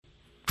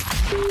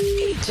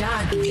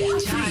Ijadu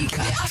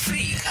leAfrica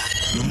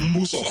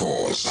Mbuso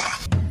Khoza.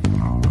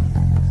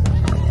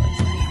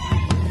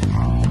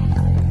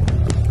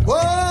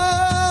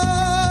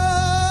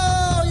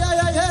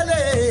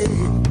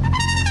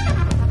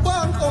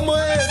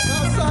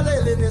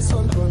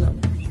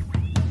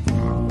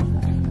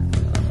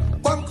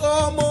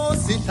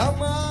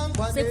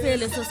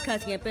 Sekuphele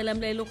sosikhathi ngempela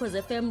mlalelo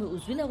Khoza FM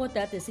uzwile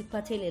kodade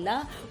sikuphathele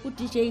la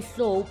uDJ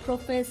Flow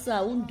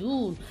uProfessor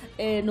uNdulu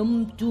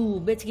nomdu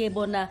bethi ke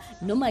bona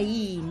noma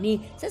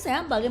yini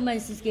sesihamba ke manje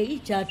sisike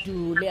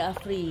Ijadu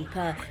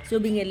leAfrica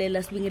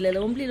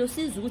sibingelela umlilo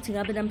siza ukuthi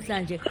ngabe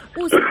namhlanje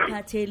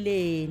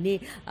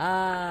usiphatheleni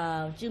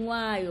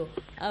njingwayo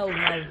awu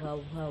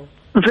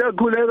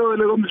Siyakhuleka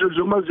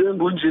komdludlu maziye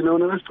ngunjini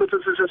wona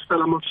ngesicotho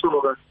sesesitala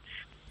amasoka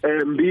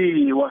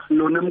mbiwa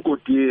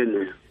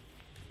nonemgodini.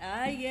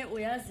 Hayi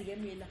uyazi ke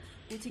mina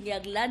uthi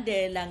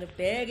ngiyakulandela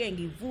ngibheke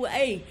ngivuka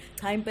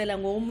cha impela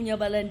ngomunye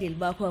abalandeli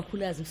bakho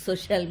kakhulukazi ku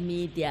social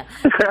media.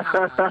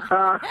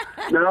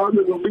 Nawe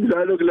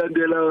ngobindalo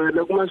kulandela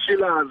wena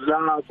kumashilazi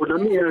lapho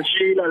nami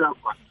ngiyashila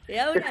lapha.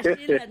 Ya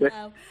uyashila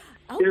nawe.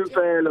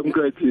 Impela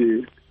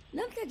mkhathi.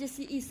 Namhlanje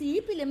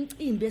siyiphi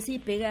lemicimbi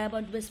esiyibheka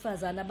abantu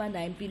besifazane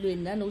abanayo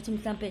empilweni nanokuthi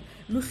mhlambe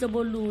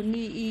luhlobo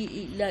luni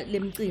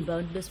lemicimbi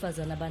abantu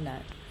besifazane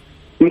abanayo.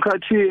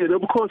 Mkhathi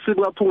lobukhosi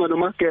kwaphunga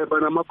nomageba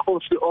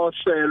namakhosi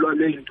oselwa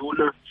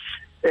lenduna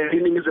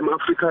iningizimu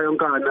Afrika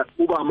yonkana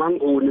kuba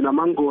amangoni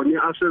namangoni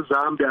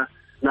aseZambia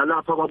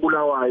nalapha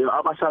kwabulawayo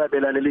abahlala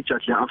belalela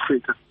iJadu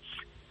leAfrica.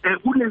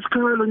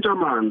 Kunesikhalo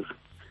ntshamanzi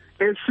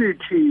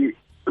esithi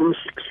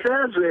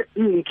mhleze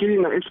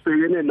inkinga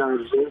esibhekene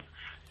nazo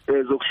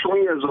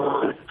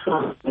zokuhlunyezwa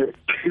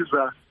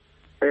iza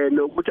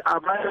nokuthi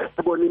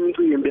abayibona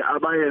imicimbi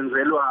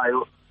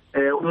abayenzelwayo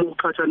uma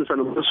uqhathanisa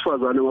nomuntu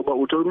wesifazane ngoba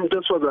uthi umuntu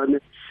wesifazane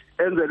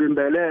enzelwe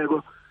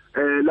imbeleko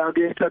la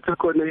ke ethatha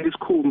khona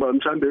isikhumba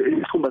mhlambe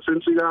isikhumba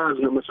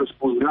sensikazi noma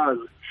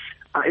sesibuzikazi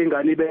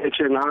ingane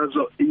ibethe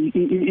ngazo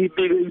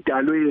ibike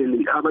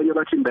idalweni abanye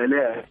bathi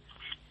imbeleko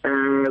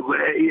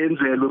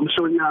yenzelwe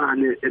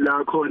umhlonyane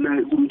la khona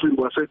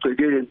umcimbi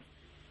wasegcekeni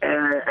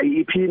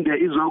iphinde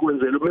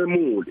izokwenzela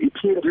umemuli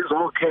iphinde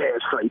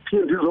izokhehla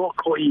iphinde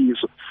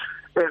izoqhoyiswa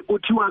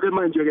kuthiwa ke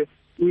manje ke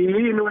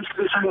yini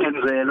wesilisa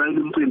ngenzela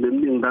imicimbi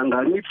eminingi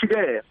bangani ithi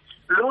ke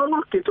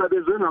lokho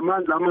kugicabezwe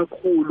ngamandla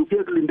amakhulu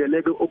kuye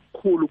kulindeleke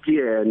okukhulu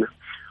kuyena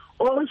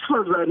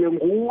owesifazane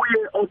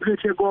nguye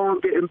ophethe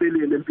konke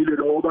empilweni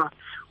ngoba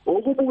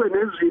okubuke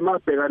nezimo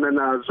abhekana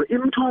nazo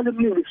imithwalo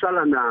eminingi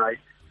isala naye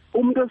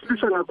umuntu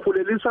wesilisa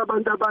ngakhulelisa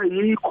abantu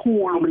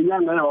abayikhulu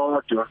ngenyanga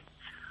eyodwa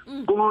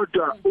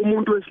kodwa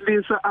umuntu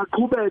wesilisa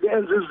aqhubeke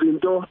enze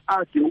izinto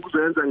adinga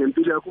ukuzenza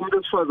ngempilo yakhe umuntu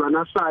wesifazane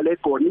asale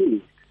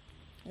egonile.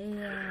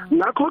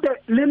 Ngakho ke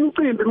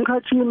lemicimbi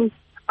emkhathini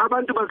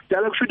abantu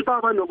bakudala kushuthi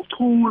baba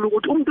nokuthula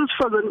ukuthi umuntu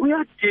wesifazane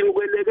uyadinga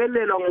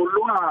ukwelekelelwa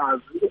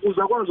ngolwazi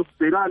ukuze akwazi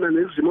ukubhekana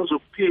nezimo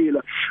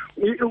zokuphila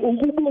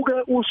ukubuke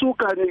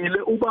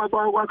usuganile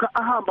ubaba wakhe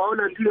ahamba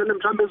olandile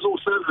mhlambe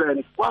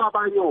ezo7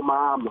 kwabanye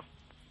omama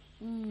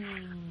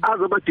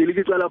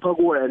azobadilika icala lapha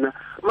kuwena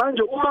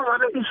manje uma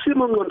ngabe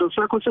isimo ngqondo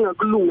sakho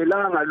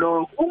singakulungelanga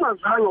lokho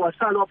ungazange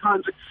wahlala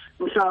phansi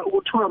mhla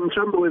ukuthiwa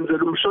mhlambe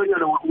wenzela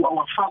umshonyana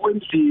wafakwa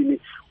endlini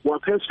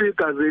wapheswa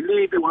igazi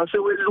elibi wase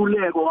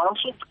weluleko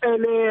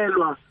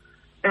wasucelelwa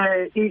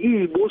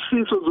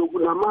izibusiso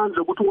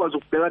zokunamandla ukuthi ukwazi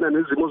ukubhekana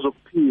nezimo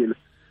zokuphila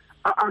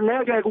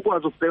angeke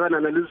ukwazi ukubhekana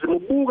nalezimo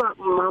buka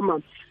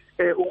mama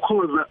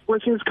ukhoza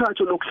kwesinye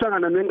isikhathi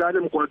lokuhlangana nengane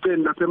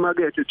emgwaqeni lapha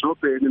emakethe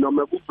edrobheni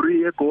noma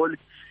kuBree eGoli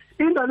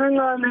ingane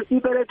encane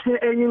ibelethe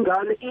enye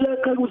ingane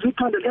iyeqeka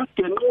uzikhanda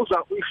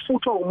liyagenquza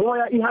uyifuthwa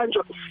umoya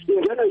ihanjwa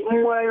ingena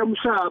imoya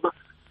yomhlaba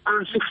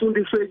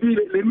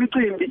asifundisekile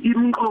lemicimbi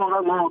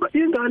imqoka ngoba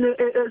ingane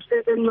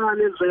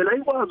encane ezela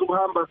ikwazi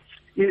ukuhamba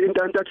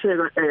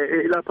intantatheka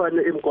lapha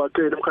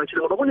emgwaqeni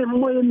emkhathini ngoba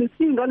kunemoya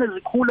emithi ingane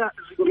zikhula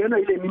zingena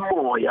ile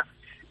mimoya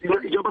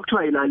njengoba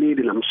kuthiwa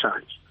ilaleli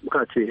namhlanje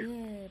mkhathi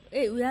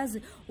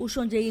uyazi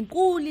usho nje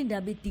inkulu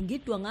indaba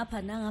idingidwa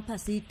ngapha nangapha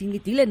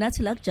siyidingidile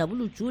nathi la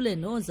kujabula ujule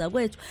noza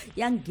kwethu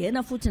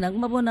yangena futhi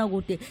nakumabona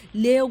kude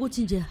leyo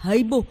ukuthi nje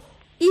hayibo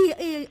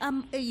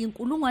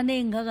inkulungwane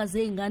engaka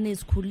zeingane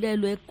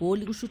ezikhulelwe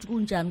eGoli kusho ukuthi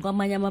kunjani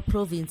kwamanye ama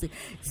province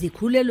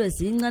zikhulelwe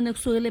zincane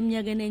kusukela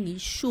eminyakeni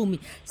engi10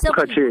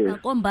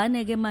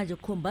 sekukombane ke manje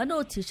khombana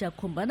othisha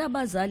khombana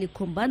abazali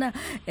khombana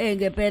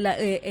ngempela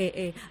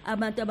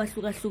abantu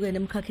abahlukahlukene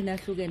emkhakheni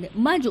ahlukene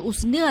manje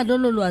usinika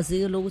lolo lwazi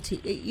ke lokuthi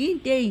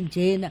into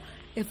enjena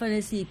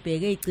efanele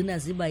sibheke igcina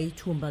ziba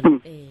yithumba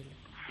ngempela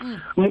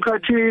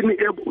mkhathini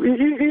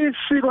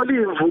isiko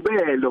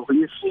liyimvubelo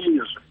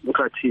yesizwe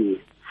mkhathini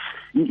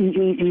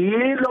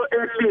yilo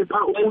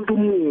elipha umuntu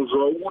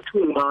umuzwa ukuthi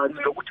ungani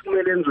nokuthi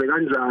kumele enze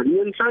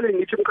kanjani ngihlale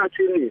ngithi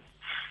emkhathini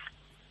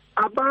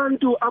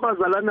abantu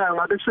abazalanayo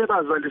ngabe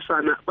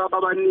sebazalisana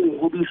baba baningi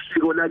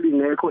kubisiko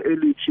lalingekho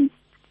elithi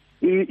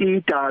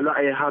idalwa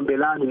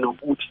ayihambelani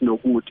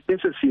nokuthi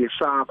bese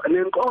siyesaba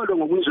nenkolo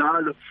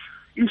ngokunjalo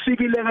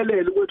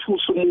isikilekelele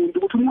ukwethusa umuntu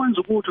ukuthi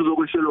umwenza ukuthi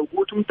uzokweshelwa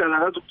ukuthi umdala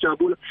akazi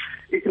ukujabula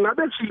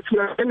ngabe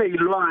siphila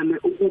eneyilwane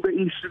ukube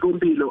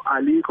isikompilo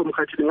alikho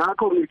emkhathini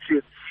ngakho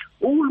ngithi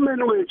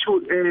uhulumeni wethu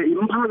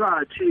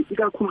imphakathi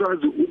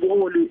ikakhulukazi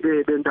ubuholi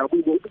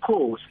bendabuko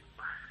ubukhosi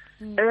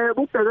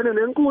kubhekene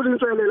nenkulu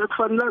inselelo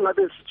kufanele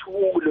ngabe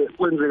sithule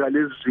kwenzeka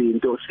lezi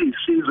zinto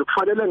sisizwe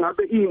kufanele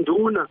ngabe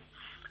induna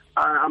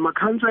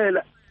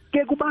amakhansela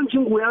ke kubanje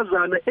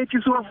inguyazana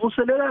ethi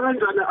siwavuselela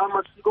kanjani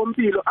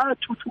amasikompilo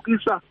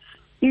athuthukisa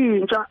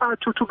intsha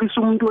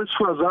athuthukisa umuntu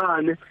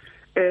wesifazane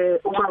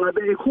uma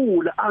ngabe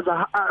ikhula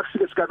aza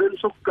afike esigabeni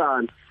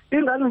sokugana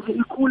ingane nje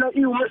ikhula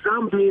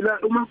iwumzambila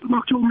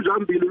uma kuthiwa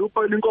umzambila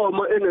uphala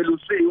inkomo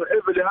engelusiwe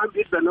evele hamba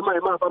idla noma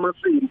yimapha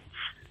amasimo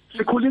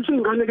sikhulisa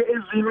ingane ke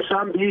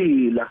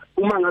ezimhlambila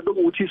uma ngabe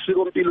ukuthi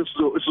isikompilo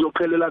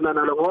sizoqhelelana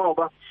nalo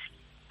ngoba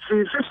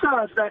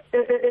sisihla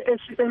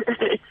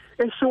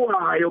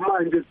esiwayo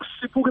manje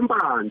siphuka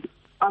impande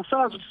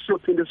asazi ukuthi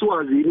siyophinde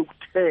siwazini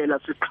ukuthela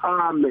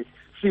siqhame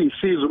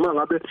sisiza uma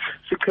ngabe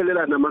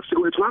siqhelelana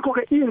namasiko ethu ngakho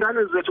ke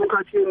ingane zethu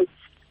emkhathini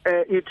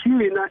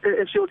ithina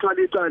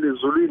esiyothwala icala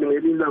ezulwini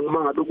ngelinye ilanga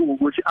uma ngabe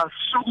kuwukuthi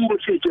asisukume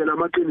sitshela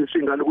amaqiniso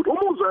ingane ukuthi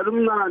umuzali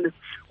omncane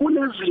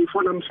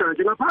unezifo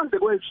namhlanje ngaphandle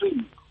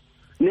kwesiko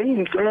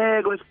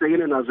neyindleko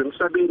esibhekene nazo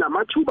emhlabeni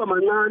amathuba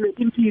amancane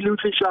impilo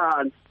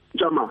imfishane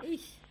njama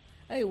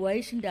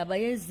wayisho indaba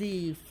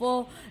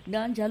yezifo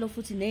kanjalo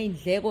futhi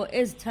nezindleko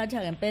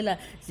ezithatha ngempela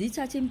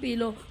zithatha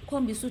impilo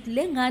khombisa ukuthi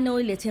lengane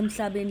oyilethe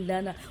emhlabeni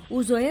lana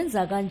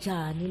uzoyenza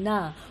kanjani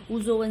na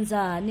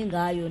uzowenzani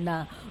ngayo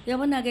na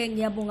uyabona ke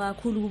ngiyabonga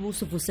kakhulu ukuba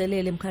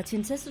usivuselele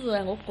emkhathini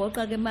sesizoya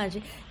ngokugoqa ke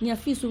manje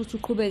ngiyafisa ukuthi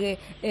uqhubeke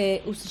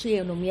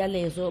usishiye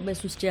nomyalezo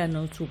bese usitshela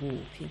nokuthi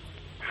kuphi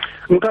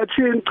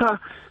mkhathini cha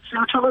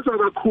siyathokoza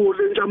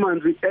kakhulu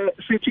njamanzi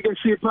sithi ke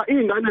sipha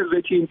izingane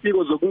zethu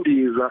impiko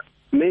zokundiza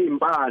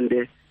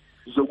nezimpande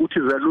zokuthi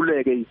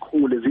zeluleke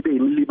ikhule zibe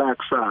imiliba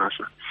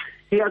yakusasa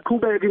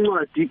iyaqhubeka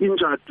incwadi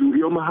Ijadu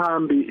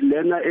yomhambi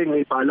lena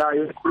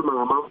engibhalayo ekhuluma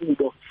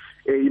ngamahubo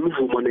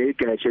imivumo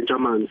nezigeshe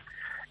njamanzi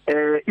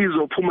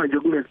izophuma nje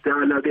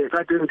kungesidala ke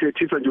kade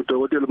ngithethisa nje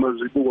uDokotela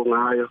Mazibuko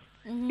ngayo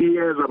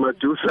iyeza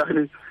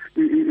madusane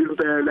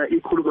impela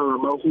ikhuluma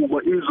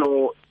ngamahubo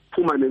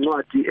izophuma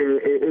nencwadi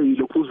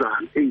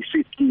eyilokhuzana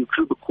eyi-CD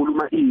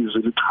kukhuluma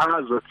izwi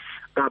lichaza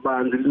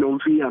kabanzi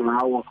linomfiya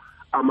ngawo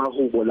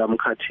amahubo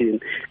lamkhathini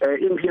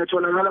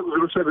ingiyatholakala ku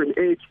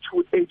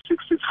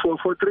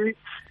 0782866443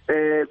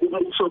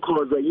 kuMbuso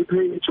Khoza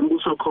yipage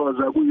Mbuso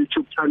Khoza ku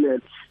YouTube channel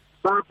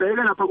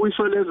babheke lapha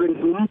kuyisoleze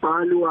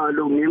ngumbhali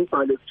walo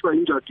ngembhale kuthiwa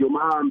Ijadu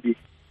yomhambi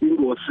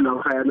ingosi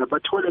lakhayana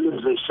bathole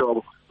lezi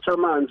zihlobo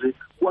samanzi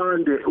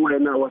kwande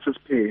wena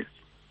wasesiphezi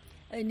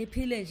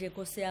niphile nje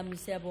Nkosi yami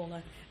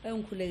siyabonga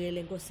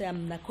engikhulekele Nkosi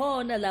yami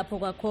nakhona lapho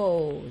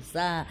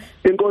kwaKhoza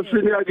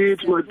enkosini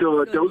yakithi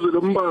madoda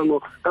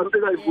uzolombango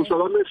kampela ivusa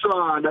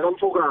kwameswana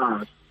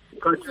kamfokazi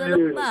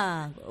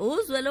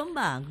uzwe lo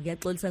mbango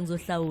ngiyaxolisa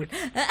ngizohlawula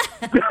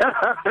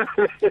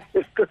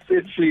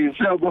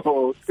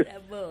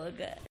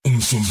siyabonga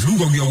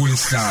umsombuluko kuya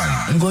kulesihlanu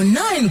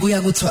ngo9 kuya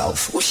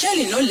ku12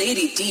 uhleli no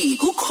Lady D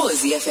ku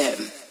Khosi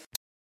FM.